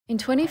In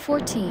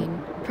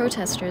 2014,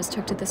 protesters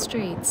took to the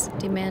streets,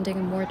 demanding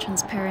a more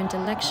transparent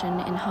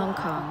election in Hong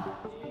Kong.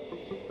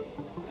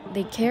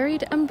 They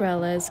carried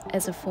umbrellas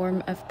as a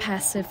form of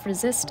passive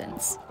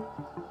resistance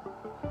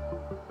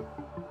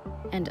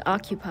and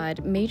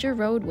occupied major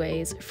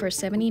roadways for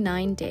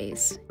 79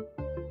 days.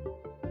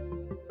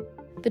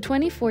 The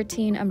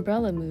 2014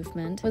 umbrella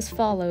movement was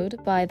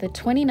followed by the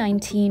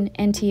 2019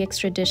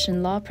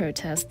 anti-extradition law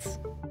protests.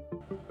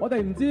 我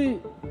哋唔知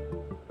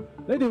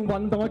呢段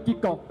運動嘅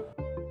結局。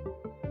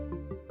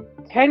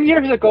 10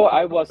 years ago,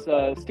 I was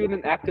a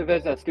student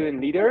activist, a student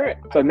leader.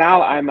 So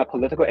now I'm a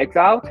political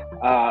exile,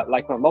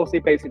 mostly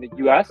based in the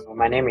US.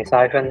 My name is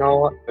Ivan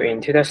No. In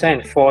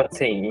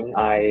 2014,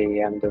 I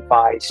am the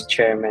vice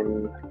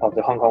chairman of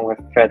the Hong Kong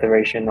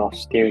Federation of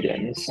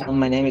Students.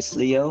 My name is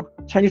Leo.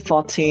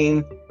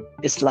 2014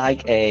 is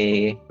like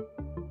a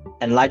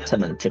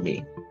enlightenment to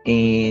me.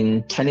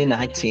 In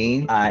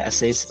 2019, I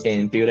assist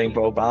in building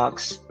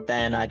roadblocks.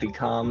 Then I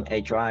become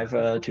a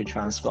driver to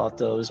transport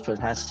those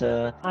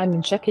protesters. I'm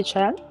Jackie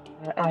Chan.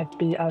 I've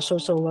been a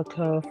social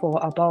worker for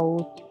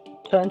about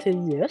 20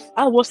 years.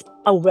 I was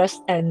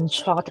arrested and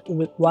charged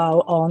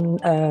while on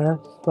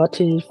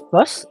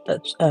 31st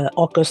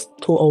August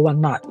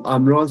 2019.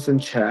 I'm Ronson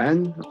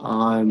Chan.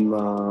 I'm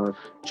a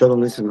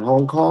journalist in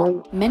Hong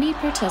Kong. Many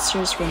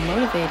protesters were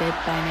motivated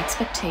by an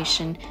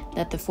expectation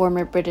that the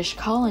former British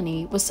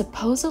colony was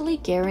supposedly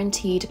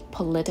guaranteed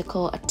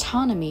political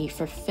autonomy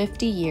for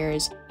 50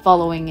 years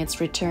following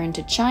its return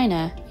to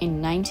China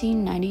in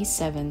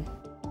 1997.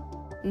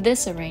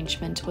 This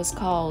arrangement was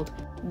called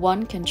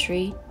One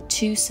Country,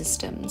 Two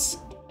Systems.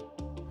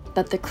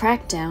 But the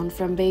crackdown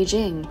from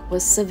Beijing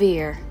was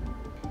severe,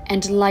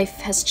 and life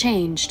has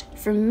changed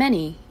for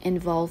many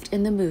involved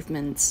in the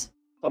movements.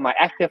 So my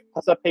active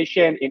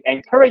participation in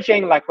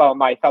encouraging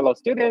my fellow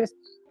students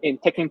in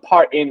taking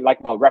part in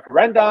a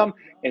referendum,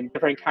 in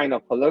different kind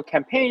of political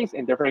campaigns,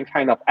 in different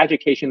kind of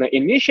educational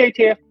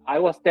initiative. I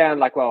was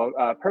then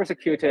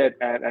persecuted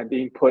and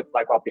being put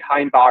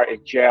behind bar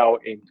in jail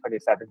in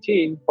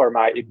 2017 for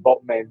my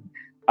involvement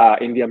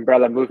in the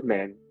umbrella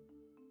movement.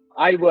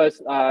 I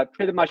was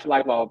pretty much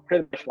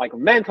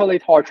mentally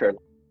tortured,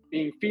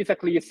 being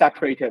physically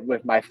separated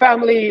with my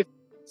family,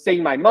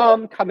 seeing my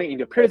mom coming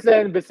into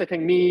prison,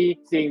 visiting me,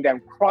 seeing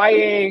them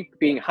crying,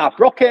 being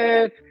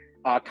heartbroken,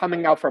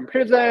 coming out from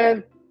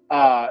prison,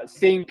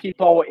 seeing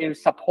people in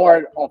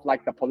support of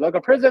the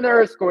political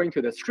prisoners going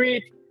to the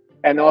street,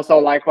 and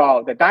also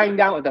the dying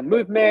down of the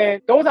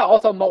movement. Those are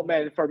also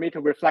moments for me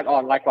to reflect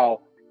on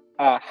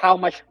how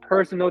much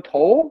personal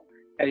toll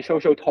and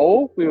social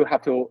toll we will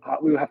have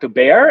to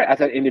bear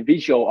as an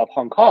individual of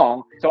Hong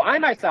Kong. So I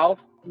myself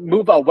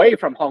moved away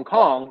from Hong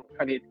Kong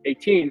in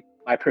 2018,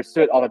 my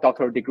pursuit of a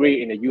doctoral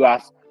degree in the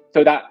US,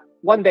 so that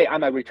one day I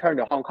might return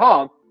to Hong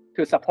Kong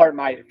to support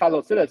my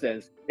fellow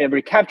citizens in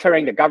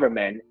recapturing the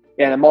government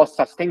in a more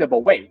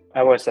sustainable way.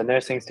 I was a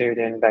nursing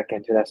student back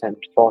in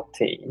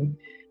 2014.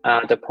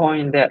 The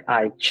point that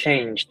I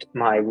changed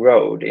my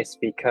road is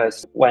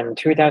because when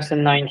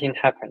 2019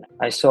 happened,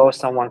 I saw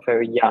someone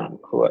very young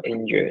who were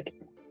injured.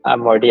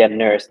 I'm already a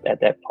nurse at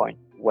that point.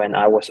 When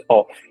I was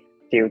off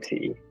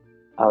duty,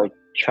 I would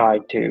try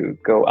to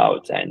go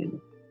out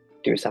and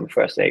do some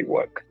first aid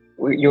work.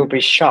 You'll be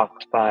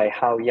shocked by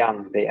how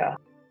young they are.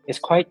 It's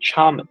quite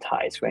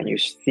traumatized when you're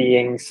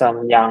seeing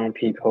some young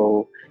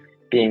people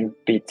being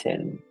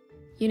beaten.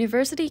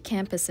 University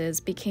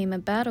campuses became a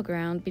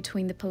battleground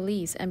between the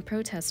police and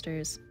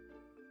protesters.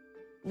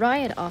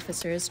 Riot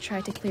officers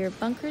tried to clear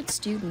bunkered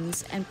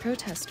students and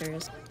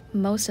protesters.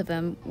 Most of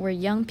them were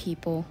young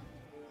people.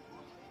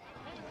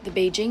 The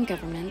Beijing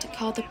government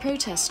called the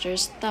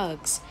protesters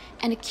thugs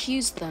and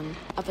accused them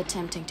of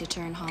attempting to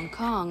turn Hong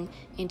Kong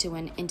into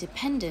an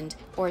independent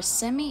or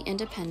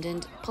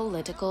semi-independent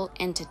political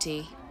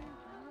entity.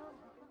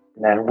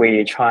 Then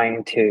we're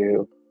trying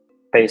to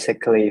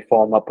basically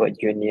form up a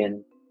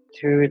union.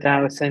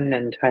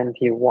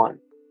 2021,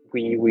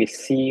 we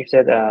received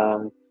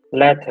a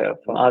letter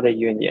from other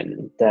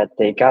union that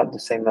they got the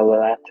similar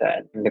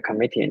letter in the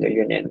committee in the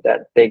union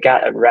that they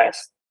got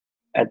arrested.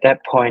 At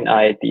that point,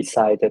 I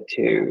decided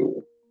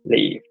to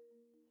leave.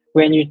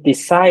 When you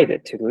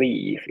decided to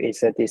leave,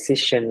 it's a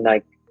decision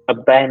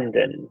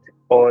abandon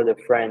all the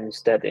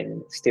friends that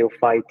are still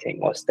fighting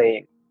or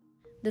staying.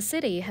 The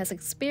city has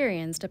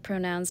experienced a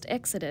pronounced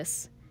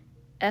exodus.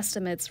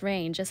 Estimates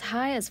range as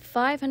high as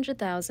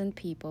 500,000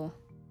 people.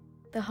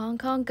 The Hong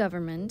Kong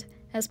government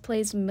has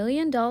placed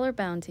million-dollar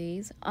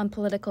bounties on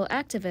political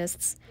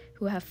activists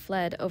who have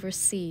fled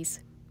overseas.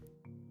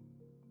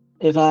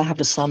 If I have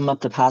to sum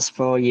up the past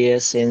 4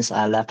 years since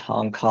I left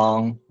Hong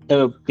Kong, it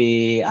would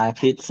be I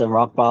hit the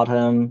rock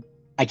bottom.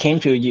 I came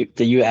to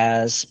the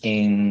US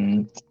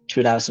in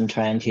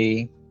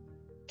 2020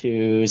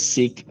 to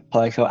seek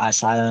political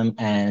asylum,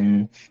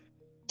 and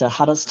the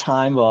hardest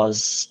time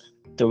was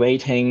the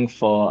waiting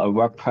for a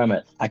work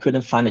permit. I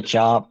couldn't find a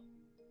job.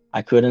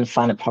 I couldn't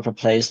find a proper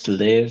place to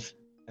live.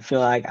 I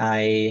feel like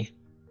I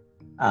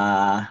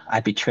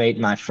betrayed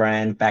my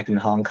friend back in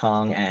Hong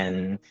Kong,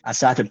 and I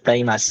started to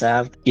blame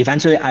myself.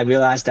 Eventually, I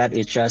realized that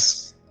it's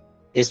just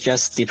It's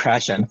just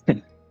depression.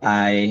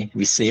 I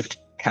received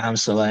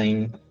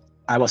counseling.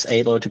 I was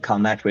able to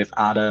connect with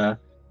other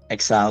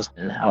exiles,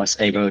 and I was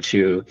able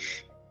to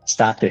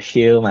start to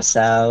heal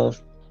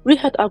myself. We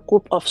had a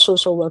group of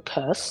social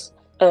workers.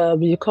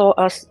 We call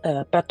us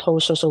battle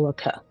social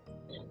worker.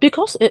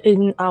 Because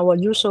in our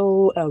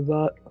usual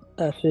work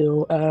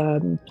field,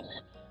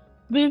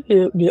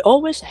 we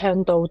always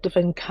handle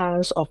different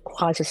kinds of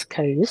crisis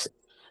case.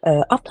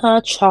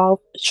 After 12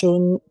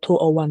 June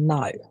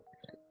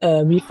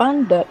 2019, we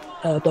found that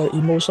the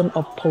emotion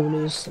of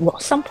police, well,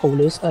 some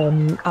police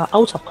are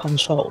out of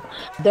control.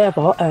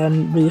 Therefore,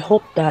 we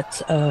hope that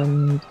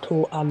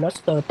to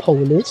alert the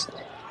police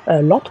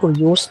not to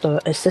use the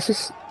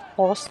excessive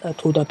force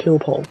to the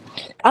people.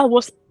 I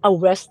was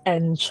arrested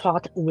and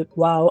charged with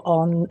while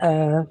on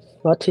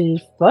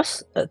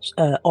 31st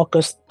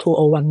August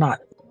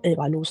 2019. If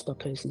I lose the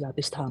case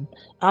this time,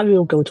 I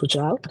will go to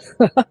jail.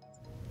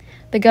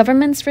 The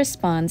government's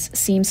response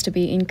seems to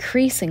be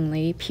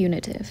increasingly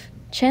punitive.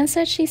 Chan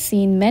said she's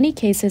seen many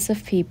cases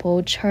of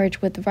people charged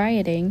with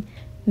rioting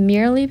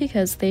merely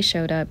because they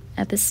showed up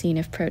at the scene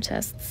of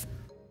protests.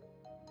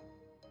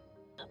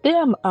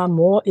 There are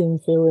more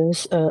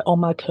influence on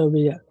my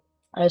career.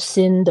 I've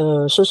seen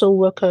the social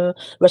worker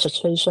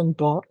registration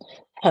board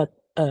had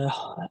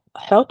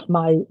helped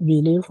my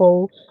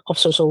renewal of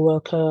social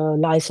worker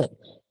license.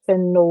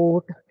 Then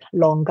no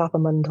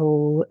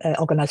non-governmental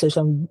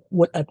organization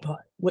would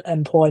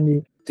employ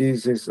me.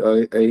 This is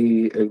a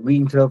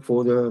winter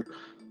for the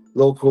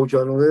local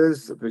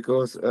journalists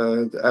because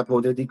the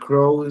Apple Daily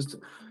closed.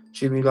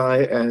 Jimmy Lai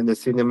and the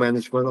senior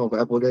management of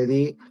Apple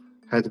Daily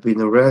had been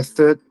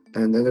arrested,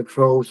 and then the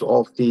close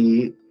of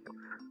the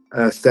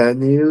Stand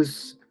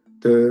News,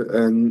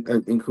 and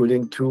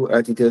including 2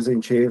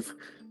 editors-in-chief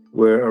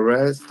were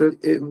arrested.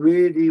 It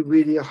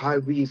really a high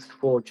risk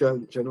for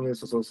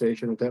Journalists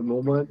Association at that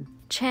moment.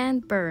 Chan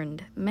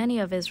burned many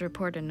of his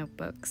reporter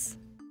notebooks.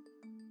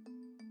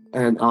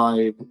 And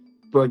I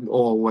burned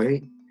all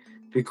away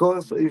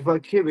because if I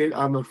keep it,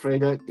 I'm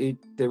afraid that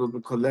they will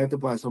be collected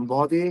by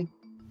somebody.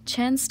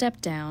 Chan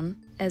stepped down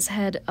as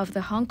head of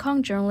the Hong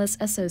Kong Journalists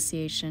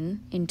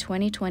Association in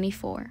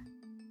 2024.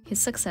 His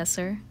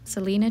successor,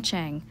 Selina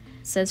Chang,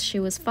 says she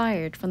was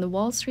fired from the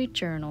Wall Street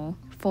Journal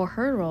for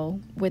her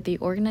role with the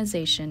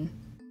organization.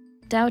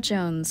 Dow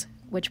Jones,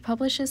 which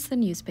publishes the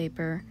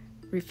newspaper,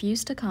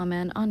 refused to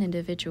comment on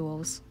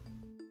individuals.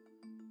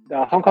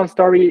 The Hong Kong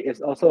story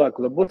is also a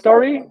global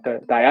story. The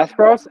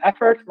diaspora's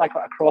efforts, like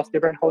across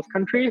different host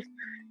countries,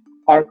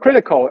 are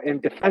critical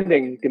in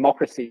defending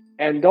democracy.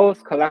 And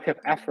those collective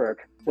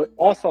efforts would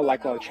also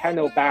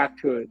channel back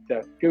to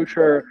the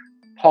future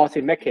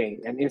policy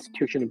making and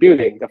institution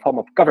building, the form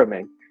of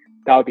government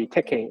that will be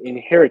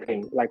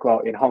inheriting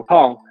in Hong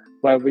Kong,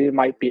 where we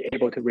might be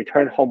able to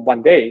return home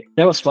one day.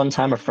 There was one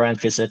time a friend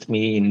visited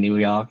me in New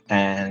York,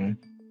 and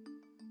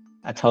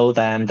I told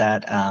them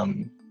that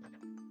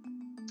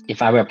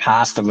if I were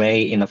passed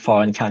away in a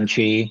foreign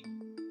country,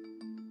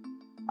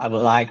 I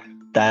would like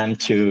them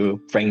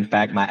to bring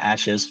back my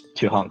ashes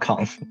to Hong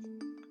Kong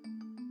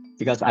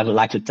because I would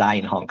like to die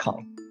in Hong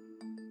Kong.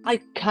 I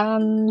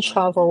can't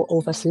travel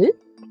overseas,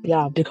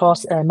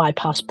 because my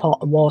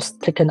passport was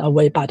taken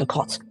away by the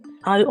court.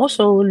 I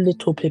also need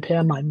to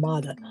prepare my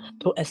mother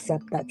to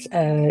accept that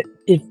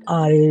if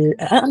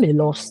I may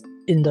lost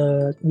in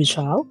the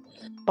retrial,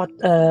 but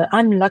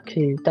I'm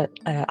lucky that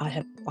I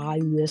have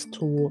 5 years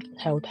to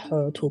help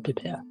her to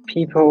prepare.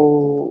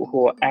 People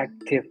who are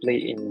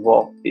actively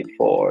involved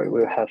before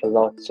will have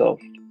lots of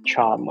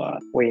trauma.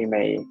 We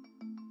may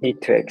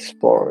need to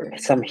explore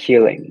some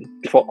healing.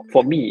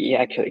 For me,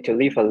 actually, to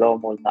live a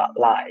normal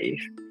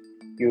life,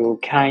 you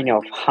kind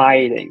of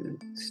hiding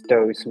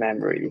those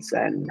memories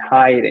and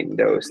hiding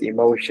those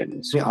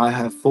emotions. I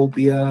have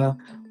phobia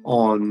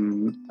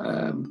on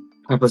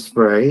pepper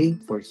spray.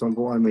 For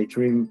example, I may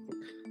dreamed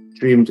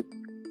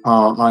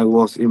I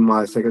was in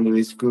my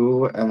secondary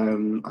school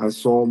and I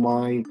saw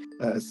my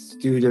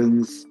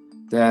students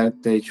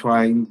that they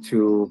trying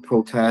to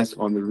protest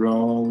on the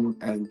road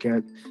and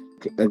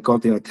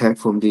got the attack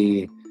from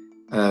the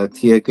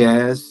tear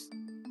gas.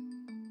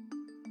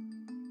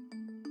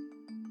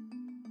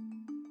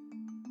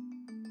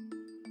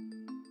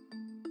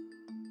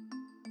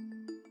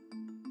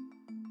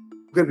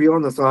 To be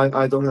honest,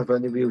 I don't have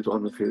any views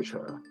on the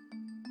future.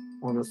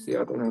 Honestly,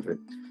 I don't have it.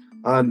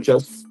 I'm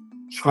just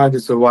trying to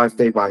survive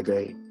day by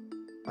day.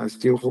 I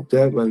still hope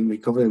that when we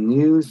cover the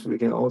news, we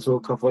can also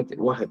cover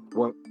what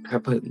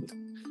happened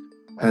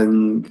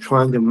and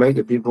trying to make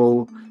the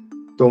people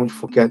don't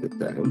forget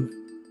them.